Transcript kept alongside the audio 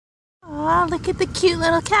Oh, look at the cute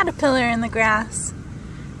little caterpillar in the grass.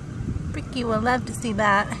 Ricky will love to see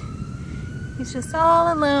that. He's just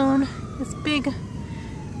all alone. This big,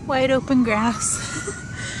 wide open grass.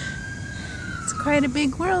 It's quite a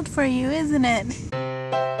big world for you, isn't it?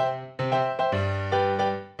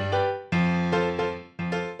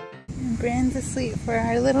 And Brand's asleep for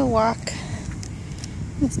our little walk.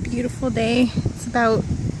 This beautiful day. It's about,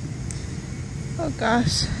 oh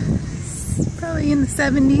gosh, it's probably in the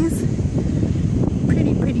 70s.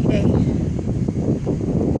 Pretty day.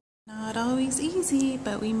 Not always easy,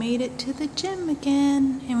 but we made it to the gym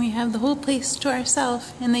again. And we have the whole place to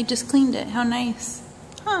ourselves. And they just cleaned it. How nice.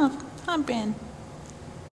 Huh, Brand?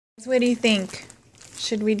 What do you think?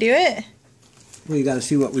 Should we do it? Well, you got to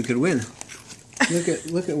see what we could win. Look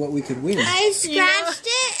at what we could win. I scratched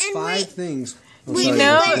it and 5 things. we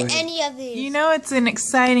didn't win any of these. You know it's an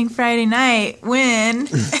exciting Friday night when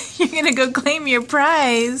you're going to go claim your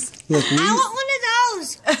prize. Look, I want one of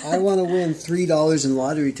those. I want to win $3 in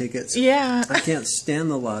lottery tickets. Yeah. I can't stand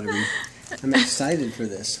the lottery. I'm excited for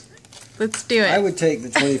this. Let's do it. I would take the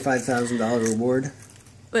 $25,000 reward.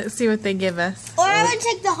 Let's see what they give us. Or I would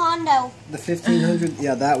take the Honda. The $1,500,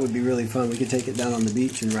 yeah, that would be really fun. We could take it down on the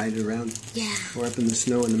beach and ride it around. Yeah. Or up in the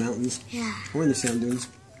snow in the mountains. Yeah. Or in the sand dunes.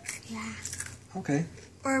 Yeah. Okay.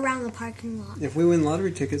 Or around the parking lot. If we win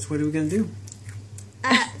lottery tickets, what are we going to do?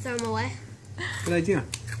 Throw them away. Good idea.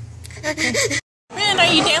 Man, are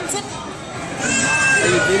you dancing? Are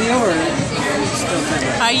you video or still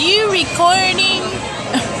camera? Are you recording?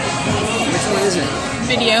 Which one is it?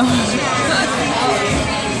 Video.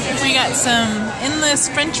 We got some endless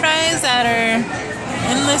french fries that are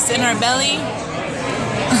endless in our belly.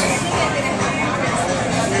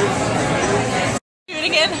 Do it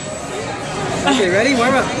again. Okay, ready?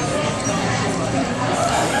 Warm up.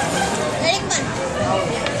 Ready, come on.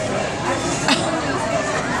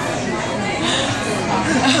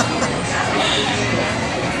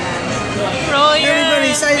 Roll your Everybody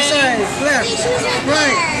arms, side to Brittany. side. Left,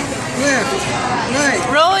 right, left, right.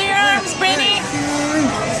 Roll your arms, Brittany.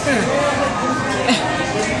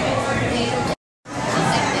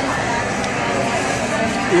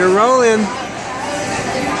 You're rolling.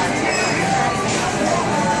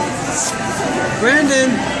 Brandon.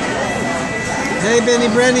 Hey, Benny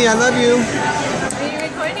Brenny, I love you. Are you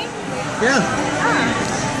recording? Yeah. Ah.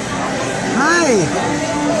 Hi.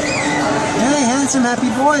 Hey, handsome, happy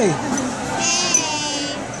boy.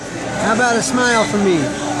 How about a smile for me?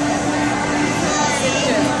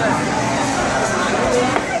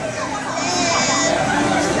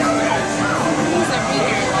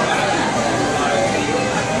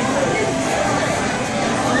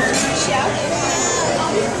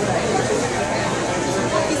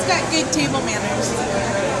 He's got good table manners.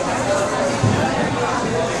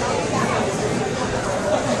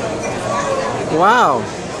 Wow.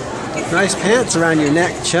 Nice pants around your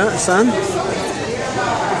neck, son.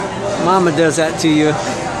 Mama does that to you.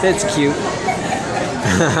 That's cute.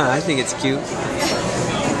 I think it's cute.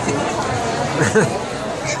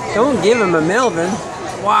 Don't give him a Melvin.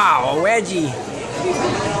 Wow, a wedgie.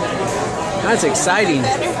 That's exciting.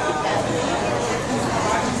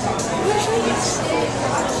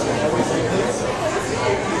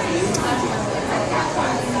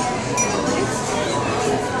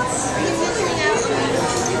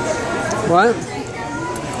 What?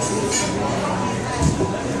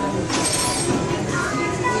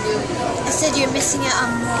 I said you're missing out on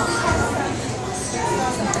more.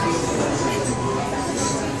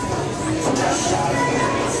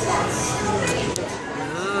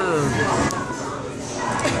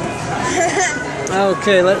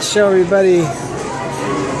 Okay, let's show everybody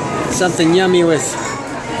something yummy with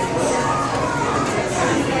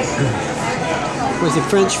the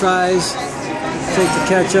French fries. Take the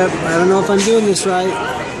ketchup. I don't know if I'm doing this right.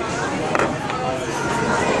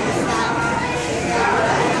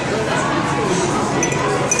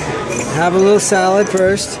 Have a little salad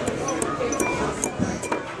first.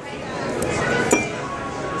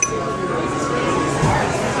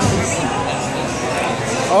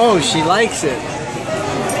 Oh, she likes it.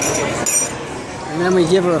 And then we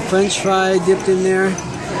give her a French fry dipped in there,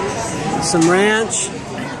 some ranch,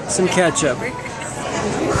 some ketchup.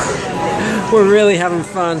 We're really having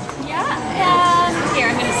fun. Yeah, and here,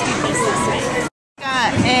 I'm going to scoop this way.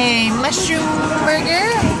 Got a mushroom burger.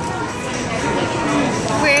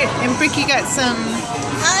 And Bricky got some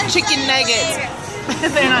chicken nuggets.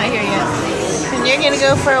 They're not here yet. And you're going to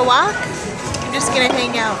go for a walk? You're just going to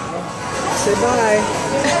hang out. Say bye.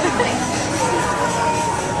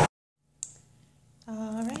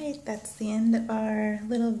 Alright, that's the end of our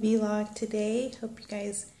little vlog today. Hope you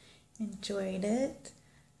guys enjoyed it.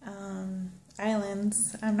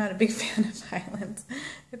 islands. I'm not a big fan of islands.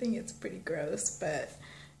 I think it's pretty gross, but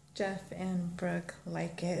Jeff and Brooke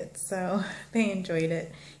like it, so they enjoyed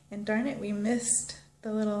it. And darn it, we missed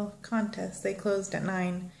the little contest. They closed at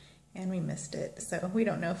 9 and we missed it. So we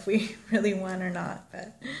don't know if we really won or not,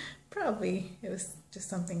 but probably it was just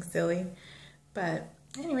something silly. But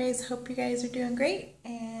anyways, hope you guys are doing great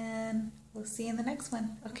and we'll see you in the next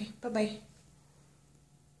one. Okay, bye-bye.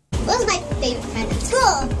 Who's my favorite friend at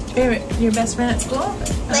school? Your best friend at school?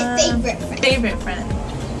 My favorite friend. Favorite friend.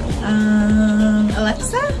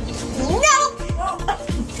 Alexa? No!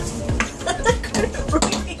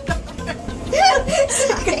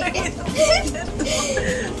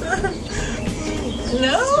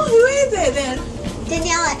 No? Who is it then?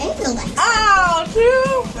 Daniela and Alexa. Ah!